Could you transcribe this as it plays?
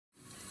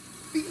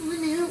So,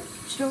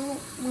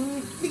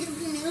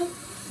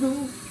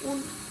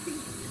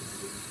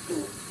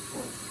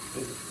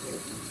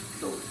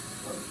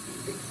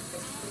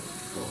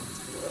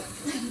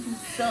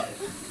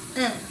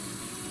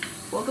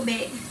 welcome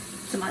back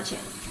to my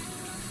channel.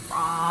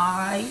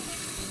 Right.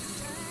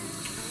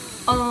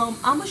 I'm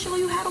gonna show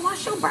you how to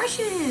wash your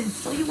brushes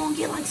so you won't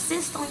get like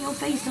cysts on your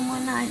face and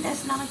whatnot.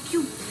 That's not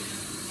cute.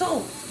 So,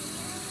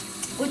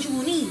 what you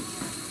will need: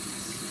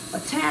 a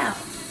towel,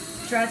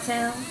 dry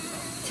towel,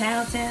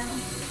 towel.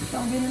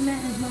 Don't get a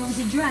mess as long as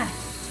it's dry.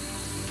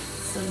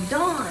 Some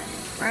Dawn,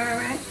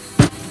 right.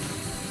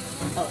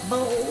 A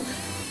bowl.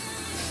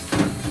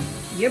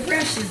 Your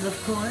brushes,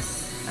 of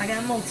course. I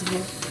got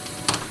multiple.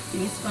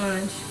 Give me a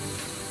sponge.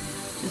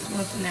 Just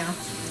one for now.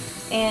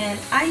 And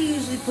I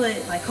usually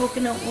put like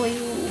coconut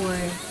oil or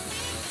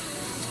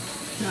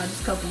no,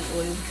 just coconut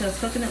oil, because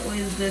coconut oil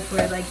is good for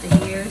like the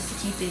hairs to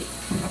keep it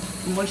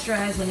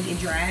moisturized when it get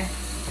dry,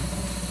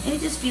 and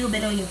it just feel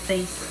better on your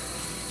face.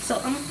 So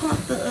I'm gonna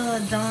pump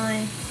the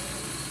Dawn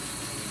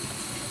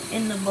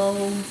in the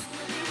bowl.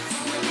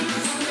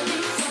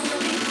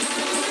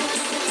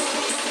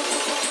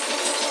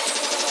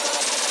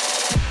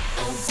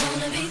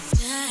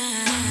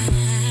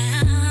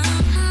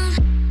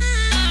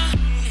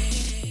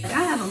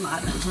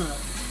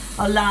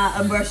 A lot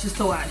of brushes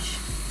to wash.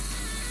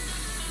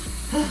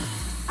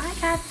 I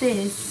got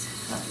this.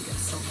 Oh, I got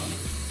so funny.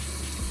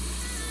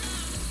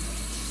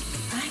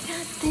 I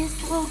got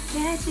this little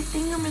gadget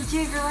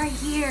thingamajigger right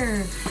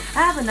here.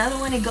 I have another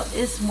one.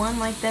 It's one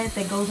like that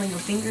goes on your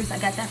fingers. I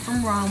got that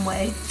from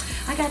Runway.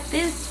 I got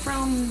this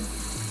from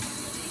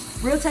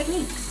Real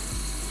Techniques.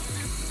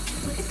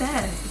 Look at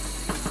that.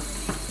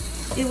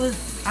 It was,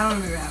 I don't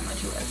remember how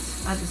much it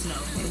was. I just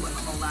know it wasn't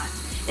a whole lot.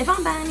 If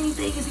I'm buying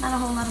anything, it's not a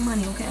whole lot of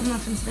money, okay? I'm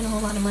not gonna spend a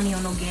whole lot of money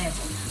on no gas.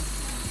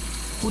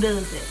 Who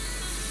does it?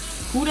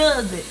 Who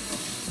does it?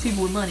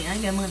 People with money. I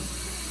ain't got money.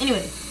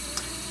 Anyway,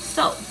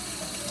 so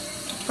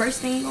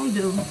first thing you're gonna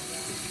do,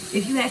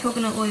 if you had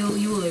coconut oil,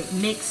 you would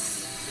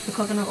mix the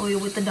coconut oil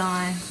with the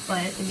Dawn.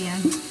 But again,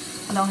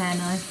 I don't have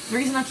none. The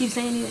reason I keep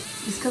saying it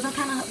is because I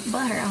kind of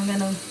butthurt. I don't got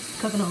no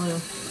coconut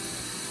oil.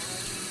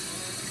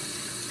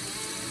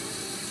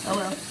 Oh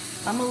well.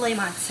 I'm gonna lay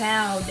my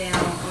towel down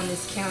on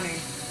this counter.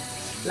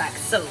 Like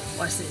so.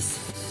 Watch this.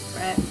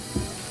 Right?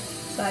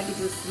 So I can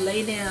just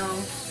lay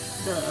down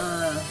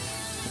the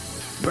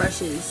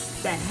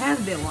brushes that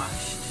have been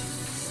washed.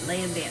 Just lay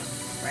them down.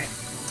 Right?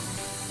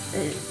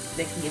 And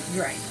they can get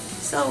dry.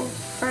 So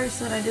first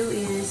what I do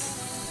is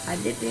I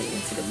dip it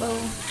into the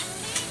bowl.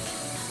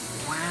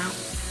 Wow.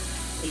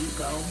 There you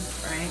go.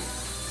 Right?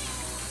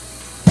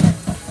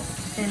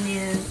 And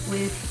then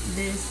with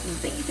this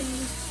thingy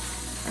thingy,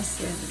 I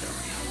stir it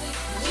around.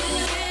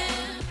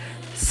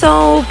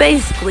 So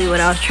basically what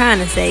I was trying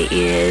to say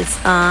is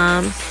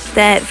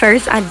that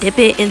first I dip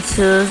it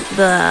into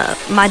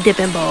my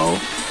dipping bowl,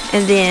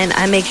 and then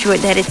I make sure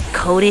that it's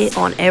coated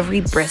on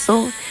every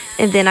bristle,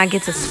 and then I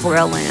get to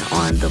swirling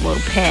on the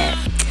little pad.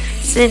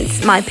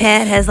 Since my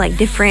pad has like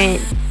different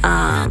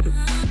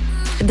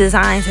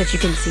designs that you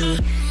can see,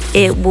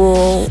 it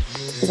will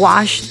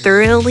wash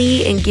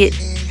thoroughly and get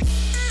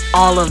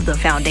all of the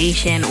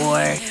foundation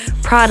or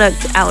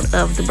product out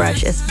of the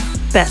brush as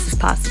best as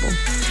possible.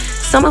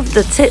 Some of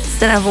the tips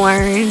that I've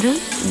learned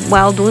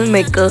while doing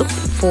makeup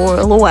for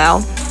a little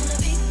while: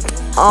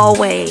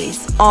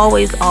 always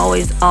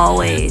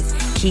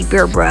keep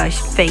your brush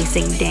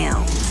facing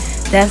down.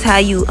 That's how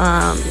you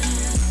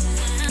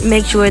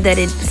make sure that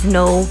it's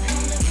no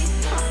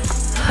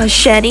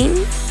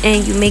shedding,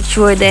 and you make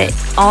sure that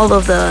all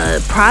of the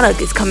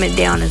product is coming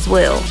down as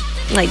well.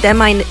 Like, that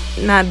might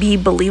not be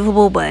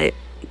believable, but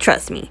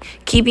trust me,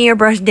 keeping your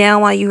brush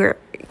down while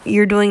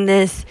you're doing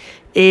this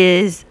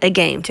is a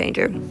game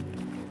changer.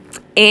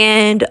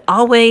 And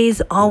always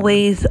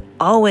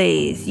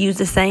use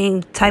the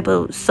same type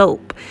of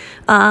soap,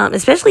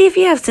 especially if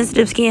you have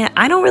sensitive skin.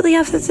 I don't really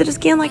have sensitive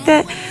skin like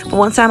that, but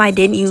one time I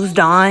didn't use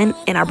Dawn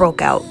and I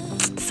broke out.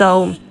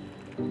 So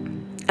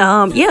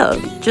yeah,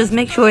 just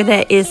make sure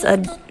that it's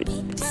a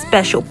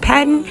special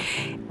pattern,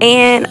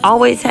 and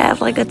always have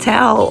like a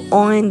towel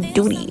on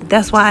duty.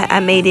 That's why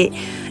I made it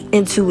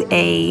into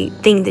a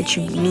thing that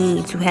you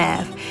need to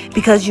have,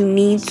 because you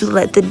need to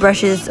let the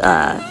brushes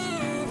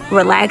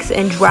relax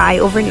and dry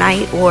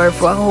overnight or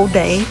for a whole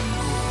day,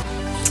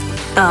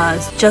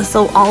 just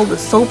so all the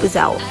soap is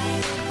out,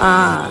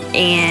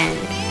 and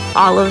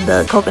all of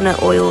the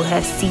coconut oil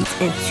has seeped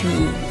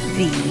into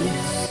the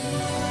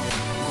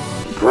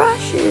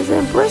brushes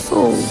and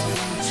bristles.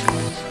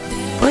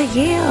 But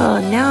yeah,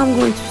 now I'm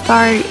going to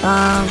start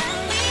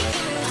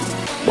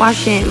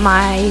washing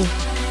my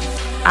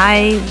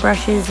eye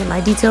brushes and my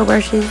detail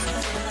brushes.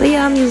 But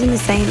yeah, I'm using the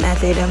same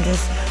method. I'm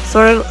just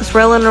sort of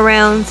swirling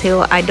around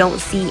till I don't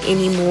see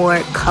any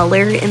more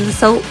color in the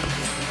soap,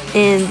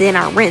 and then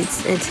I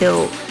rinse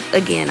until,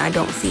 again, I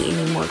don't see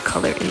any more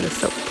color in the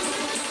soap.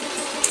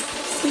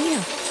 So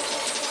yeah.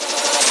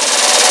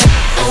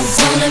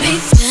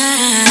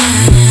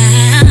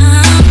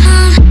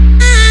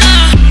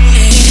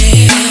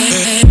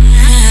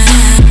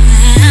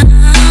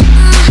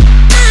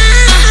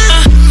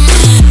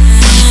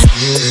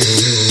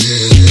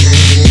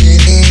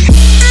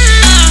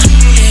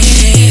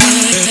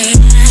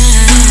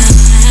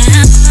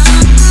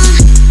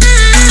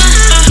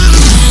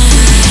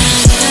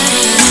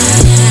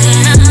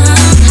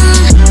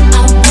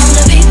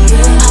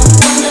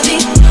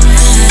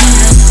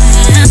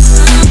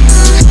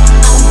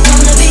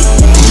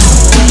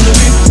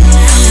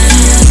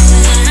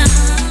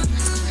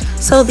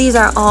 So these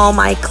are all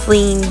my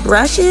clean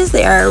brushes.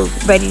 They are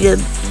ready to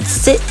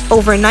sit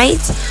overnight.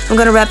 I'm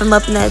gonna wrap them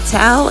up in that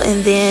towel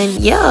and then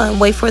yeah,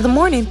 wait for the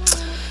morning.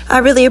 I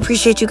really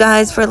appreciate you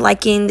guys for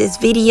liking this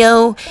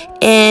video,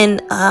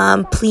 and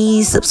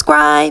please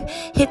subscribe,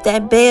 hit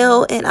that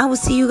bell, and I will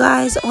see you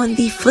guys on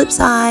the flip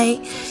side.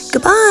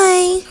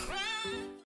 Goodbye.